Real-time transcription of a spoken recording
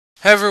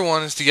Hey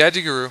everyone, it's the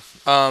Gadget Guru.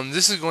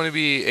 This is going to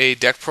be a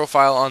deck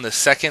profile on the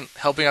second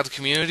Helping Out the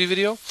Community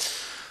video.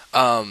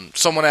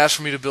 Someone asked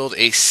for me to build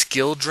a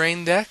skill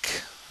drain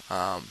deck.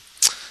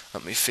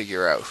 Let me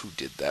figure out who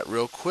did that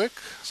real quick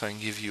so I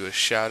can give you a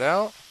shout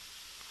out.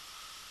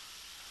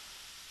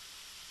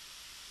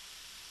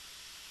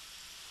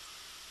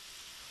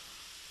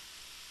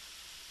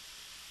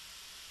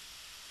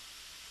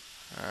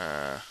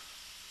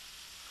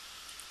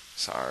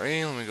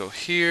 Sorry, let me go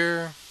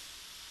here.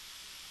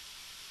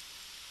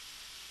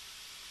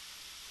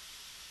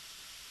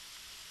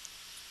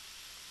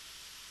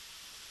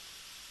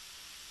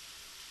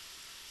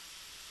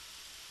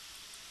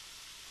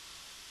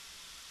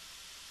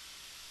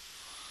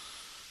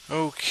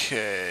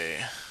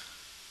 Okay.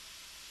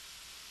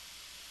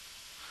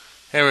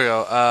 Here we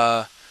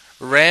go.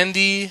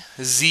 Randy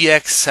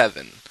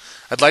ZX7.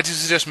 I'd like to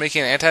suggest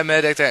making an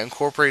anti-meta deck that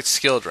incorporates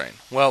skill drain.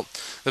 Well,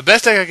 the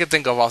best deck I could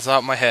think of off the top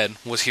of my head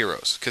was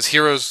Heroes, because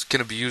Heroes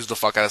can abuse the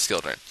fuck out of skill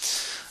drain.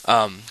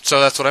 So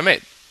that's what I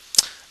made.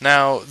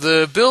 Now,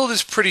 the build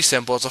is pretty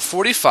simple. It's a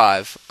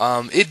 45.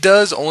 It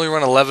does only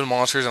run 11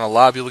 monsters, and a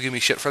lot of people give me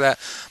shit for that.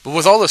 But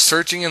with all the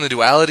searching and the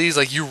dualities,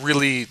 like, you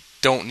really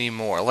don't need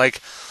more.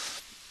 Like,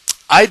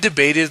 I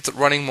debated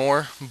running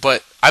more,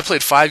 but I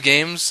played 5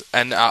 games,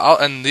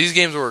 and these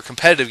games were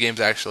competitive games,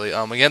 actually,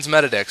 against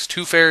meta decks.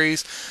 2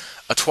 fairies,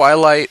 a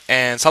Twilight,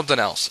 and something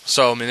else.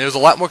 So, I mean, it was a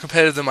lot more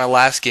competitive than my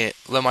last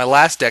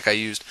deck I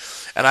used,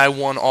 and I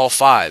won all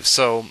 5.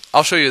 So,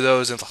 I'll show you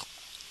those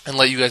and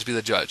let you guys be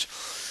the judge.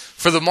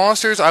 For the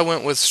monsters, I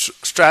went with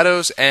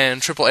Stratos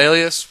and Triple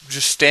Alias,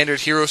 just standard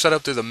hero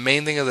setup. They're the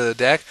main thing of the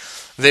deck.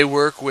 They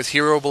work with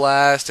Hero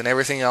Blast and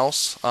everything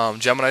else,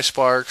 Gemini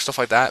Spark, stuff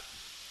like that.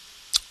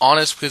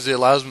 Honest, because it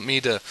allows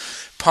me to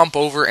pump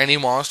over any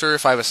monster.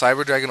 If I have a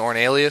Cyber Dragon or an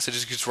Alias, it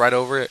just gets right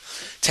over it.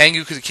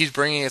 Tengu, because it keeps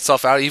bringing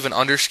itself out even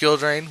under skill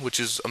drain, which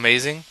is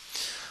amazing.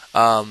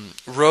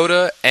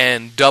 Rhoda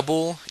and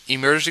double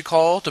Emergency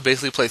Call to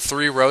basically play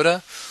 3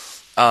 Rhoda.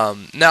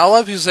 Now, a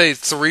lot of people say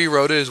 3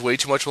 Rhoda is way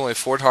too much with only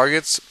 4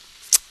 targets,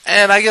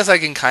 and I guess I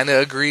can kind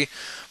of agree,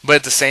 but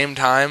at the same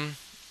time,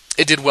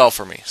 it did well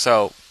for me,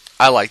 so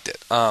I liked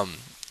it.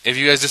 If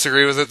you guys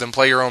disagree with it, then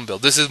play your own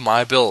build. This is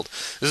my build.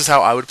 This is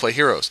how I would play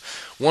Heroes.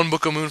 1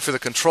 Book of Moon for the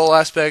control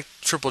aspect,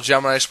 triple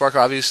Gemini Spark,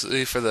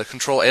 obviously, for the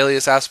control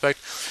alias aspect,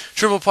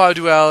 triple Pod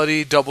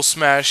Duality, double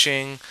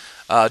Smashing,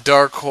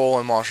 Dark Hole,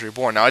 and Monster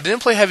Reborn. Now, I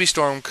didn't play Heavy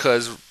Storm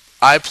because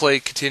I play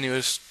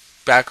continuous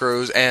back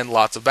rows and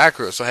lots of back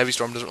rows, so Heavy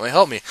Storm doesn't really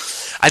help me.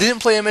 I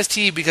didn't play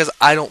MST because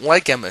I don't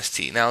like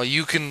MST. Now,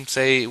 you can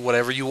say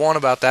whatever you want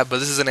about that, but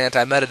this is an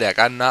anti-meta deck.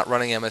 I'm not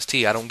running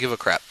MST. I don't give a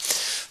crap.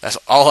 That's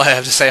all I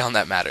have to say on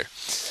that matter.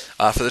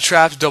 For the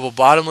traps, double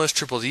Bottomless,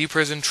 triple D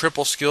Prison,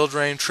 triple Skill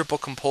Drain, triple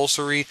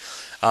Compulsory,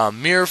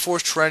 Mirror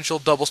Force Torrential,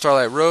 double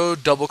Starlight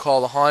Road, double Call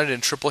the Haunted,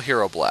 and triple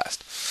Hero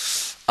Blast.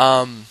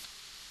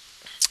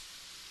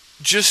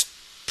 Just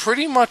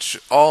pretty much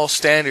all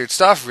standard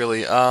stuff,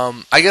 really.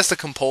 I guess the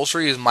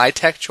compulsory is my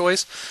tech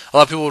choice. A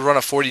lot of people would run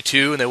a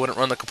 42 and they wouldn't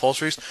run the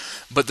compulsories,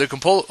 but the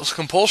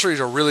compulsories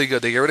are really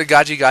good. They get rid of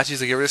Gachis,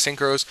 they get rid of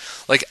synchros.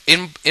 Like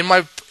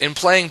in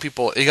playing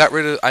people, it got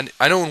rid of.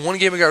 I know in one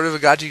game it got rid of a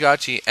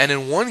Gachi, and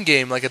in one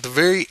game, like at the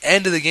very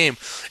end of the game,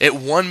 it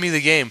won me the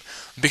game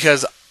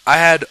because I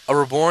had a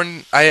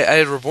reborn. I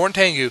had reborn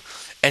Tengu.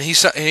 And he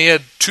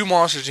had 2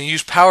 monsters, and he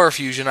used Power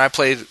Fusion. I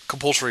played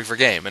compulsory for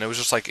game, and it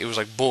was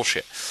like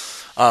bullshit.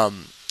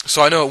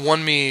 So I know it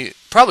won me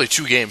probably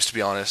 2 games, to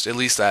be honest, at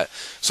least that.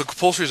 So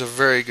compulsory is a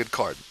very good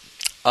card.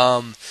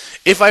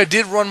 If I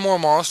did run more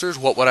monsters,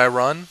 what would I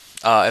run?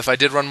 If I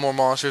did run more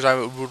monsters,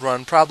 I would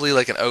run probably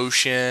like an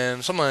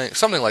Ocean,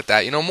 something like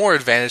that. You know, more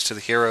advantage to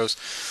the heroes.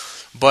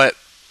 But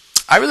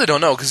I really don't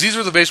know, because these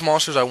were the base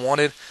monsters I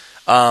wanted.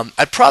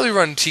 I'd probably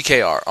run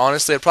TKR.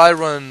 Honestly, I'd probably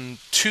run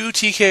 2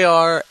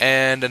 TKR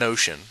and an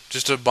Ocean,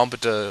 just to bump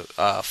it to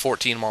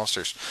 14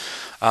 monsters.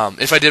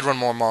 If I did run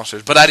more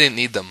monsters, but I didn't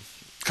need them,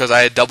 because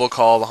I had Double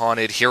Call, the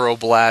Haunted, Hero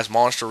Blast,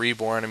 Monster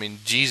Reborn. I mean,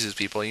 Jesus,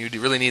 people, you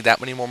really need that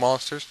many more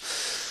monsters?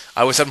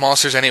 I always said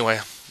monsters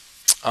anyway.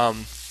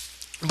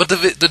 But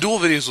the dual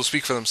videos will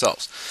speak for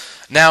themselves.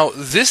 Now,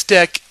 this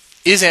deck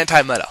is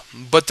anti-meta,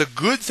 but the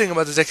good thing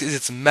about this deck is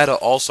it's meta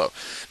also.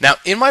 Now,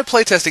 in my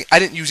playtesting, I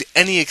didn't use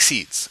any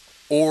Exceeds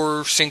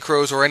or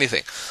Synchros or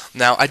anything.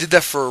 Now, I did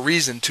that for a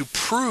reason, to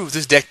prove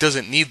this deck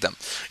doesn't need them.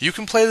 You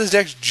can play this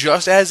deck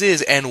just as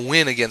is and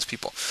win against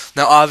people.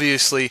 Now,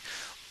 obviously,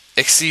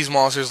 Exceeds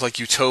monsters like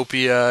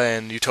Utopia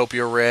and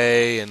Utopia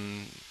Ray,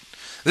 and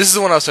this is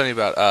the one I was telling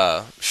you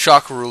about,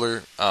 Shock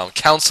Ruler,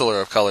 Counselor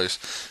of Colors,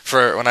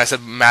 for when I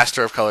said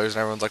Master of Colors,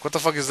 and everyone's like, what the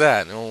fuck is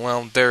that? And,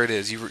 well, there it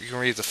is. You can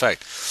read its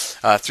effect.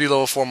 3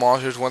 level 4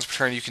 monsters. Once per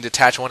turn, you can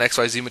detach 1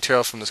 XYZ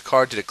material from this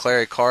card to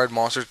declare a card,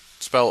 monster,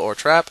 spell, or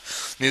trap.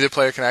 Neither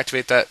player can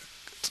activate that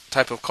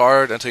type of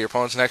card until your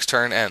opponent's next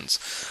turn ends.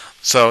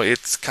 So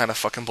it's kind of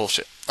fucking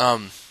bullshit.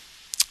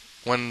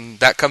 When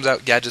that comes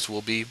out, gadgets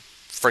will be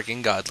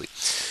freaking godly.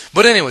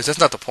 But anyways, that's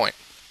not the point.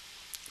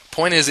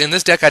 Point is, in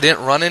this deck, I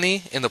didn't run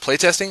any in the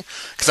playtesting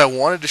because I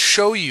wanted to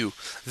show you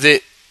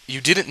that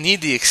you didn't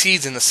need the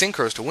Exceeds and the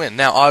Synchros to win.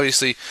 Now,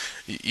 obviously,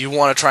 you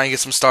want to try and get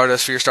some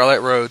Stardust for your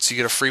Starlight Road, so you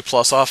get a free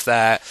plus off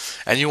that,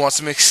 and you want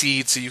some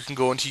Exceeds so you can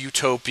go into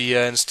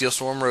Utopia and steal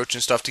Storm Roach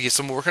and stuff to get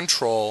some more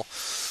control.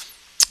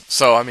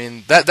 So, I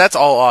mean, that's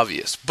all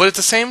obvious. But at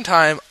the same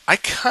time, I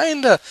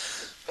kind of...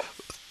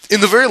 In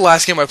the very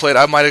last game I played,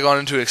 I might have gone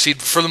into Exceed.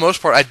 But for the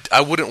most part,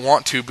 I wouldn't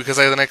want to because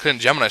then I couldn't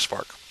Gemini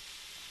Spark.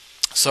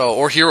 So,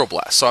 or Hero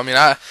Blast. So, I mean,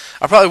 I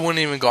probably wouldn't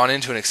even gone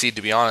into an Exceed,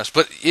 to be honest.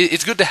 But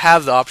it's good to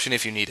have the option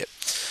if you need it.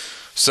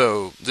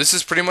 So, this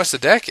is pretty much the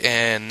deck,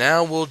 and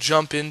now we'll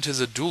jump into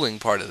the dueling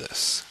part of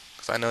this.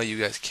 Because I know you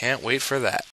guys can't wait for that.